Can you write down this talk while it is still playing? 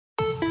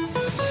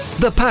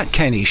The Pat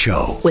Kenny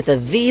Show with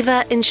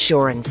Aviva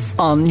Insurance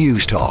on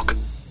News Talk.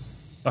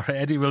 All right,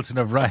 Eddie Wilson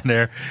of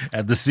Ryanair,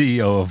 the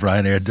CEO of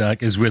Ryanair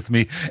DAC, is with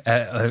me.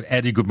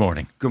 Eddie, good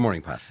morning. Good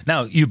morning, Pat.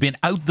 Now, you've been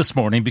out this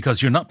morning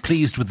because you're not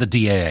pleased with the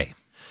DAA.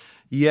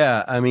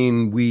 Yeah, I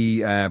mean,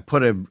 we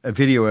put a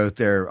video out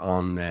there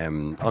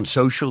on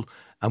social,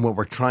 and what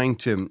we're trying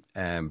to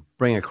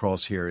bring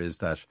across here is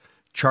that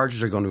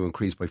charges are going to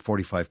increase by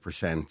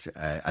 45%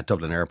 at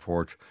Dublin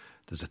Airport.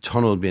 There's a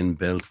tunnel being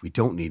built. We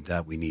don't need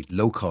that. We need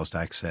low-cost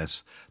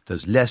access.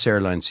 There's less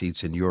airline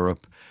seats in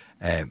Europe.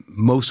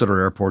 Most other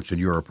airports in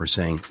Europe are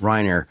saying,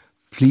 Ryanair,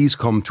 please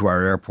come to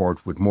our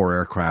airport with more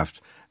aircraft.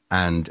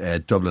 And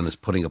Dublin is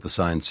putting up a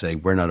sign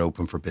saying we're not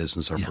open for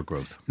business or for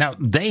growth. Now,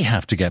 they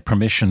have to get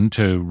permission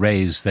to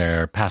raise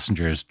their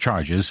passengers'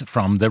 charges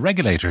from the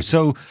regulator.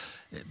 So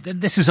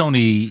this is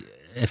only,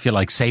 if you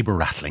like, sabre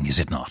rattling, is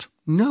it not?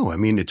 No, I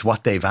mean, it's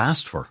what they've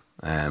asked for.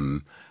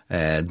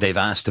 They've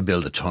asked to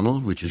build a tunnel,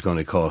 which is going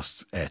to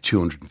cost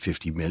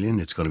 250 million.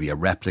 It's going to be a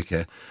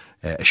replica,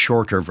 a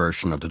shorter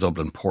version of the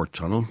Dublin Port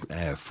Tunnel,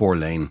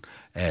 4-lane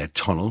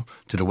tunnel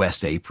to the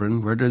West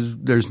Apron, where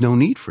there's no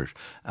need for it.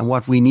 And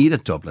what we need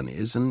at Dublin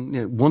is,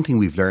 and one thing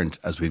we've learned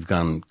as we've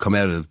come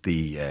out of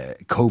the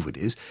COVID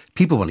is,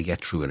 people want to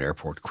get through an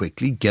airport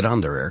quickly, get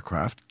on their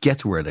aircraft, get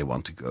to where they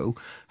want to go,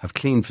 have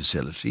clean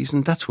facilities,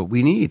 and that's what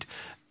we need.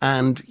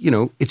 And, you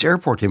know, it's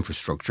airport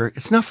infrastructure.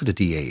 It's not for the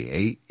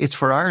DAA. It's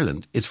for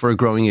Ireland. It's for a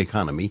growing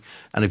economy.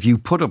 And if you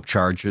put up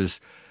charges,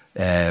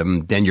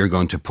 then you're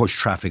going to push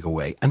traffic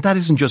away. And that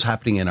isn't just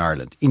happening in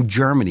Ireland. In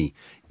Germany,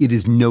 it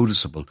is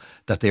noticeable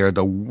that they are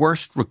the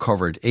worst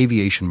recovered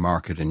aviation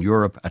market in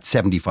Europe at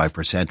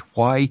 75%.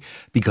 Why?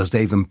 Because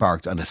they've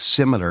embarked on a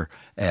similar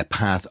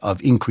path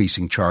of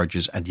increasing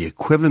charges, and the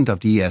equivalent of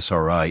the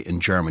ESRI in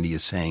Germany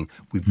is saying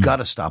we've got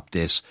to stop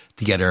this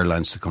to get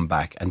airlines to come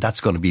back, and that's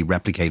going to be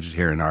replicated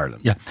here in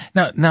Ireland. Yeah.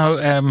 Now,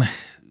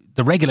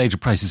 the regulated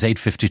price is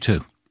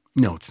 $8.52.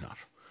 No, it's not.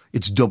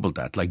 It's double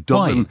that. Like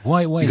Dublin.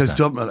 Why is that?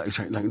 Dublin,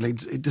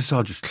 this is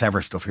all just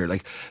clever stuff here.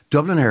 Like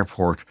Dublin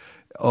Airport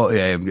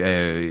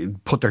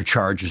put their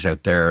charges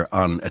out there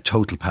on a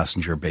total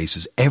passenger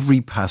basis.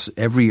 Every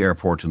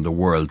airport in the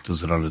world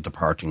does it on a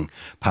departing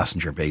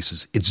passenger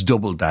basis. It's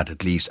doubled that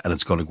at least, and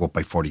it's going to go up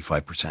by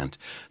 45%.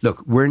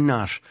 Look, we're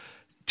not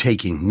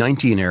taking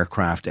 19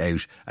 aircraft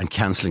out and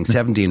cancelling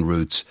 17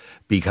 routes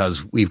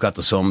because we've got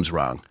the sums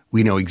wrong.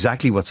 We know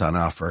exactly what's on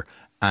offer.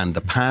 And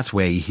the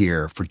pathway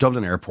here for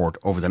Dublin Airport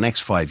over the next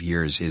 5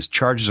 years is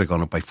charges are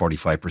going up by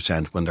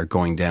 45% when they're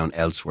going down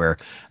elsewhere.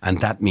 And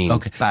that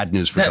means bad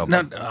news for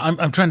Dublin. Now,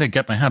 I'm trying to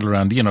get my handle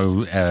around,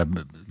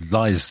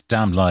 lies,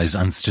 damn lies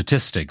and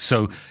statistics.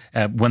 So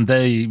when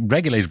the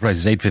regulated price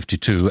is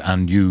 $8.52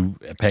 and you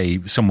pay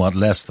somewhat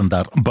less than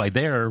that by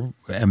their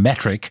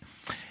metric,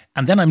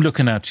 and then I'm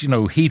looking at,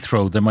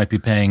 Heathrow, they might be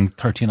paying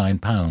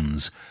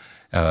 £39,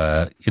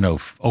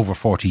 over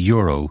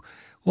 €40.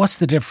 What's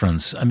the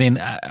difference? I mean,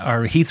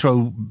 are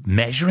Heathrow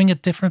measuring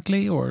it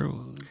differently, or?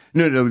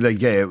 No.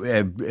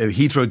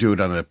 Heathrow do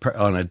it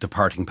on a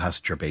departing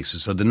passenger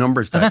basis. So the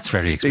numbers that's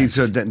very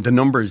expensive. So the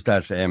numbers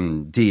that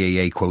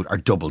DAA quote are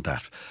double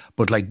that.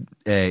 But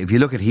if you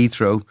look at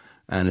Heathrow,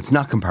 and it's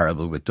not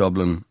comparable with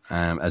Dublin,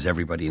 as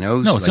everybody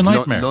knows. No, it's a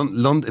nightmare.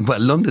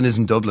 London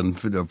isn't Dublin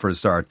for a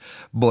start.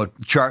 But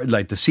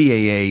the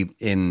CAA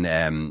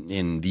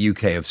in the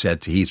UK have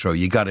said to Heathrow,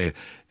 you got to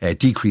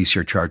decrease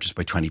your charges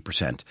by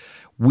 20%.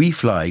 We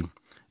fly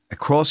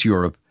across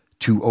Europe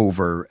to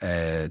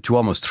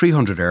almost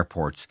 300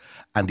 airports,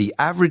 and the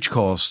average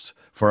cost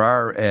for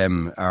our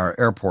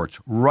airports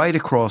right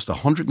across the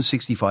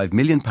 165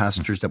 million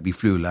passengers that we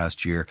flew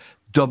last year,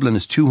 Dublin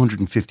is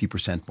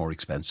 250% more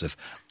expensive.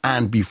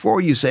 And before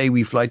you say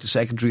we fly to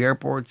secondary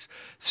airports,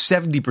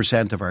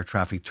 70% of our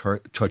traffic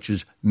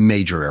touches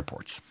major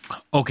airports.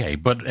 Okay,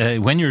 but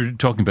when you're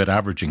talking about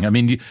averaging, I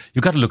mean,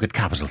 you've got to look at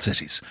capital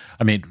cities.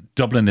 I mean,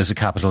 Dublin is a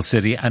capital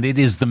city, and it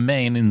is the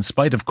main, in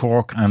spite of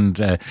Cork and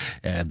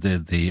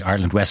the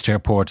Ireland West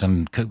Airport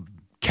and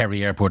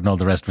Kerry Airport and all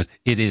the rest of it,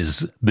 it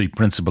is the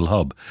principal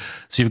hub.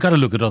 So you've got to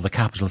look at other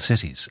capital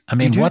cities. I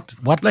mean, what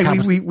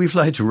we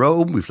fly to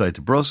Rome, we fly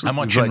to Brussels. How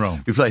much in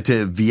Rome? We fly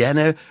to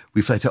Vienna,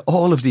 we fly to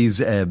all of these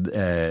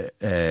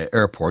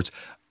airports.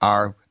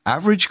 Our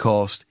average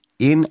cost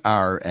in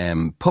our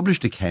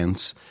published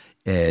accounts,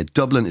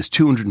 Dublin is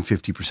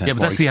 250%. Yeah,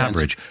 but that's the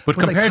average. But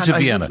compared to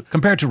Vienna,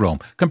 compared to Rome,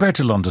 compared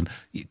to London,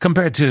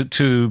 compared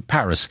to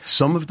Paris,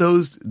 some of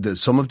those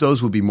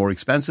will be more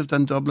expensive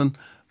than Dublin.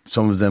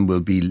 Some of them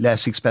will be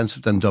less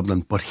expensive than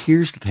Dublin. But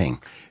here's the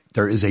thing.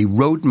 There is a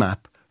roadmap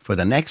for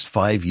the next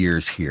 5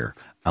 years here.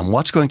 And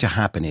what's going to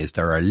happen is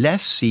there are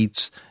less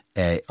seats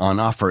on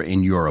offer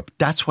in Europe.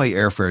 That's why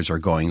airfares are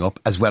going up,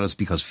 as well as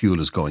because fuel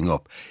is going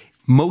up.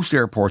 Most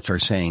airports are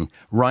saying,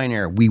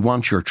 Ryanair, we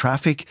want your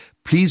traffic.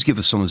 Please give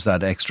us some of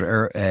that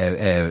extra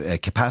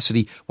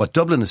capacity. What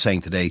Dublin is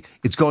saying today,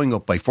 it's going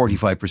up by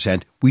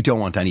 45%. We don't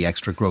want any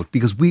extra growth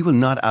because we will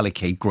not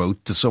allocate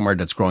growth to somewhere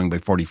that's growing by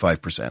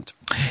 45%.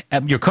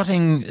 You're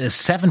cutting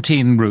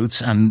 17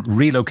 routes and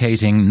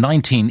relocating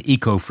 19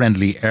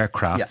 eco-friendly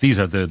aircraft. Yeah. These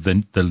are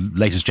the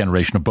latest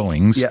generation of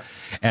Boeings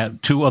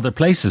to other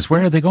places.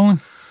 Where are they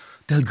going?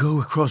 They'll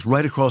go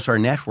right across our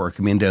network.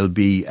 I mean, they'll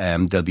be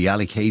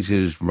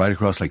allocated right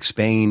across like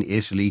Spain,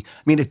 Italy.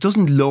 I mean, it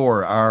doesn't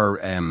lower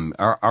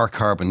our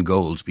carbon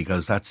goals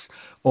because that's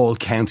all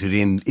counted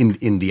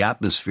in the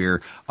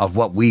atmosphere of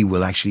what we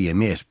will actually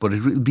emit. But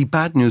it will be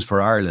bad news for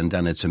Ireland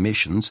and its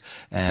emissions.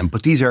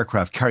 But these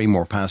aircraft carry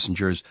more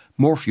passengers,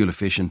 more fuel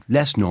efficient,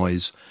 less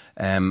noise,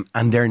 and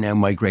they're now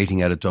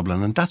migrating out of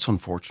Dublin, and that's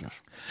unfortunate.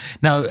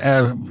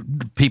 Now,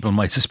 people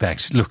might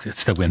suspect, look,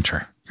 it's the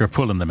winter. You're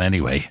pulling them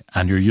anyway,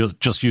 and you're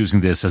just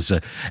using this as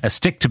a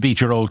stick to beat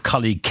your old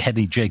colleague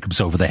Kenny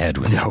Jacobs over the head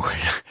with. No,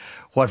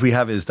 what we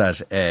have is that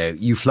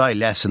you fly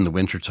less in the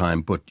winter time,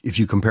 but if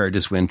you compare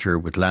this winter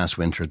with last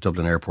winter at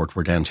Dublin Airport,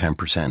 we're down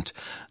 10%.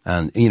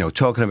 And,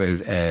 talking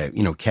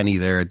about, Kenny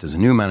there's a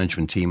new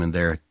management team in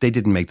there. They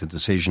didn't make the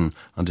decision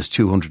on this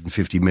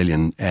 250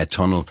 million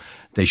tunnel.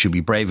 They should be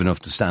brave enough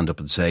to stand up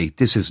and say,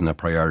 this isn't a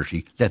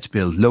priority. Let's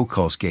build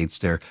low-cost gates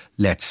there.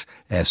 Let's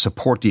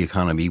support the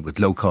economy with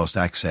low-cost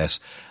access.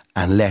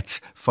 And let's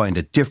find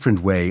a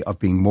different way of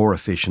being more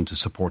efficient to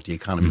support the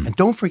economy. And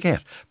don't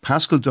forget,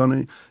 Pascal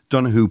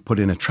Donoghue put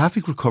in a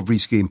traffic recovery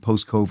scheme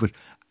post-COVID,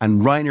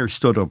 and Ryanair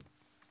stood up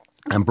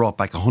and brought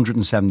back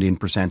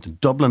 117%. And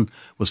Dublin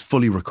was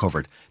fully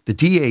recovered. The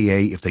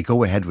DAA, if they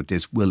go ahead with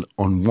this, will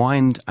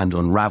unwind and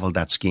unravel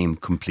that scheme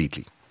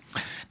completely.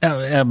 Now,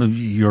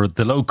 you're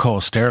the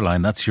low-cost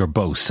airline, that's your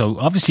boast. So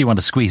obviously you want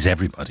to squeeze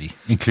everybody,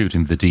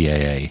 including the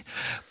DAA.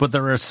 But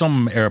there are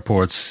some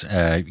airports,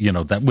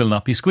 that will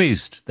not be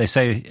squeezed. They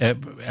say,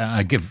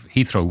 I give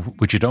Heathrow,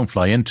 which you don't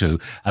fly into,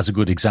 as a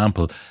good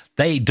example.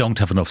 They don't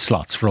have enough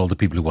slots for all the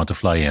people who want to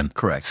fly in.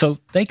 Correct. So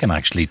they can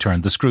actually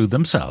turn the screw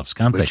themselves,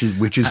 can't they?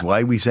 Which is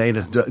why we say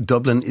that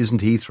Dublin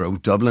isn't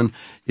Heathrow. Dublin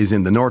is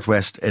in the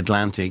northwest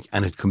Atlantic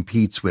and it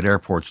competes with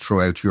airports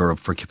throughout Europe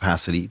for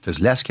capacity. There's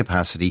less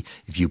capacity.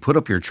 If you put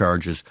up your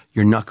charges,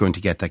 you're not going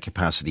to get that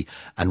capacity.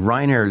 And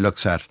Ryanair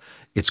looks at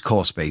its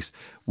cost base.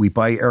 We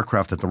buy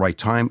aircraft at the right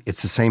time.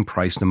 It's the same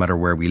price no matter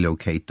where we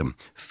locate them.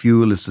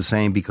 Fuel is the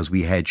same because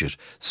we hedge it.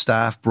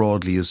 Staff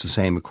broadly is the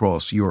same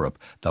across Europe.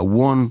 The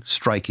one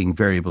striking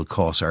variable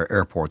costs are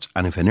airports.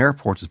 And if an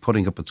airport is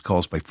putting up its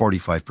cost by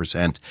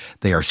 45%,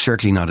 they are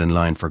certainly not in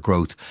line for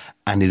growth.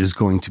 And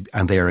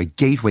they are a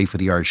gateway for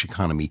the Irish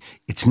economy.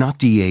 It's not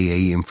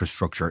DAA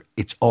infrastructure.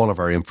 It's all of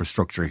our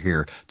infrastructure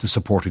here to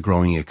support a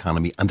growing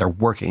economy. And they're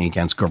working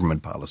against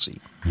government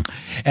policy.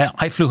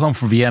 I flew home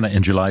from Vienna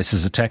in July,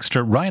 says a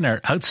texter.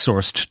 Ryanair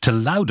outsourced to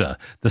Lauda.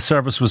 The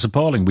service was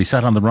appalling. We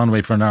sat on the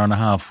runway for an hour and a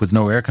half with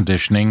no air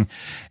conditioning.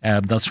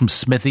 That's from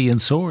Smithy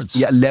and Swords.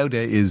 Yeah,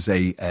 Lauda is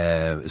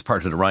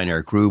part of the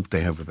Ryanair group.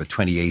 They have about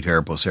 28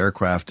 Airbus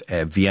aircraft.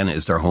 Vienna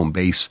is their home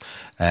base.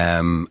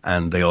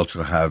 And they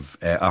also have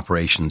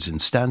operations in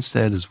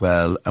Stansted as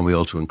well, and we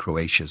also in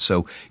Croatia.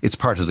 So it's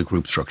part of the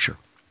group structure.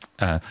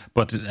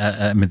 But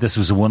this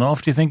was a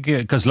one-off, do you think?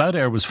 Because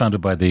Lauda was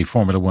founded by the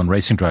Formula One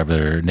racing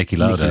driver, Niki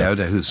Lauda. Niki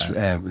Lauda,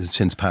 who's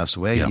since passed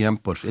away,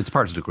 but it's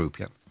part of the group,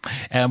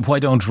 why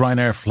don't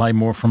Ryanair fly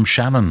more from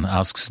Shannon,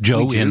 asks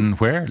Joe in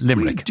where?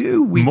 Limerick. We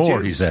do.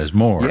 He says,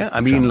 more. Yeah,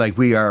 I mean,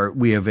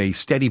 we have a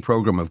steady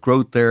programme of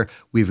growth there.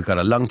 We've got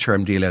a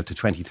long-term deal out to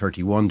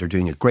 2031. They're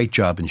doing a great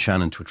job in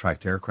Shannon to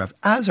attract aircraft,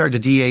 as are the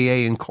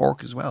DAA in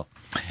Cork as well.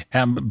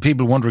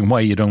 People wondering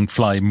why you don't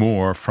fly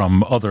more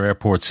from other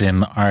airports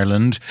in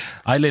Ireland.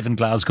 I live in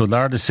Glasgow,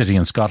 largest city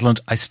in Scotland.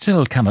 I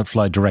still cannot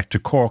fly direct to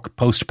Cork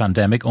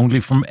post-pandemic,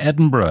 only from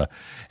Edinburgh.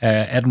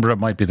 Edinburgh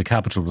might be the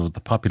capital, but the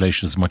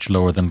population is much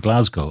lower than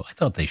Glasgow. I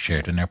thought they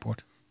shared an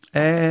airport.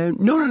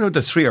 No.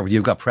 There's three airports.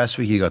 You've got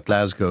Prestwick, you've got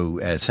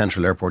Glasgow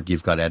Central Airport,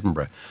 you've got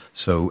Edinburgh.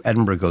 So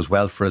Edinburgh goes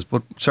well for us,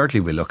 but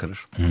certainly we'll look at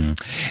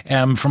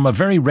it. From a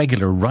very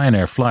regular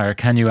Ryanair flyer,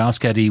 can you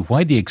ask Eddie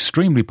why the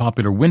extremely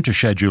popular winter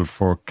schedule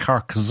for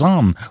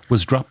Carcassonne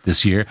was dropped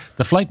this year?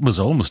 The flight was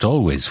almost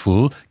always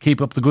full.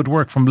 Keep up the good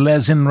work from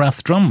Les in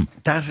Rathdrum.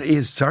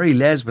 Sorry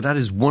Les, but that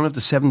is one of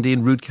the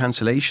 17 route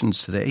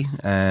cancellations today.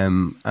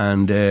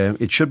 And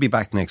it should be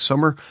back next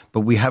summer,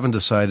 but we haven't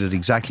decided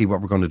exactly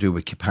what we're going to do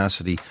with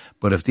capacity.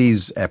 But if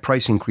these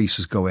price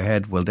increases go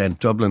ahead, well then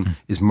Dublin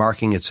is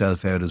marking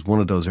itself out as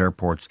one of those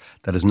airports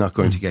that is not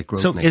going to get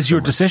growth. So is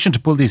your decision to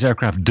pull these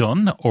aircraft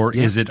done, or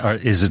is it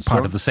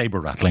part of the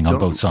sabre rattling on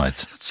both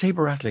sides?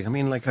 Sabre rattling. I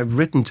mean, I've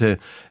written to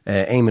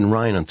Eamon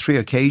Ryan on 3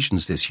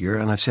 occasions this year,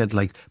 and I've said,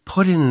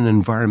 put in an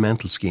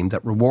environmental scheme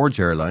that rewards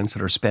airlines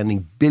that are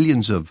spending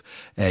billions of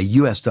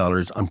US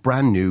dollars on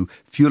brand new,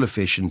 fuel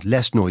efficient,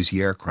 less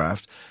noisy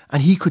aircraft.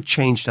 And he could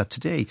change that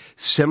today,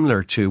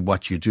 similar to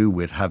what you do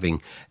with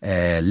having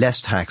less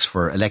tax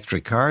for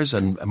electric cars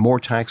and more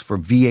tax for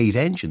V8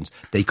 engines.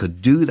 They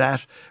could do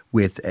that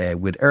with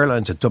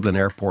airlines at Dublin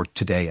Airport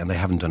today, and they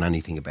haven't done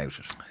anything about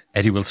it.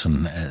 Eddie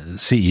Wilson,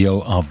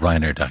 CEO of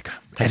Ryanair DAC.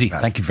 Eddie,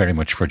 thank you very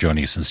much for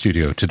joining us in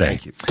studio today.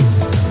 Thank you.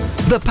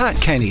 The Pat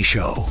Kenny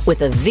Show. With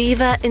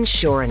Aviva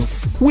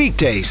Insurance.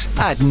 Weekdays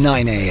at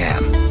 9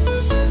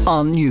 a.m.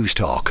 on News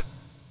Talk.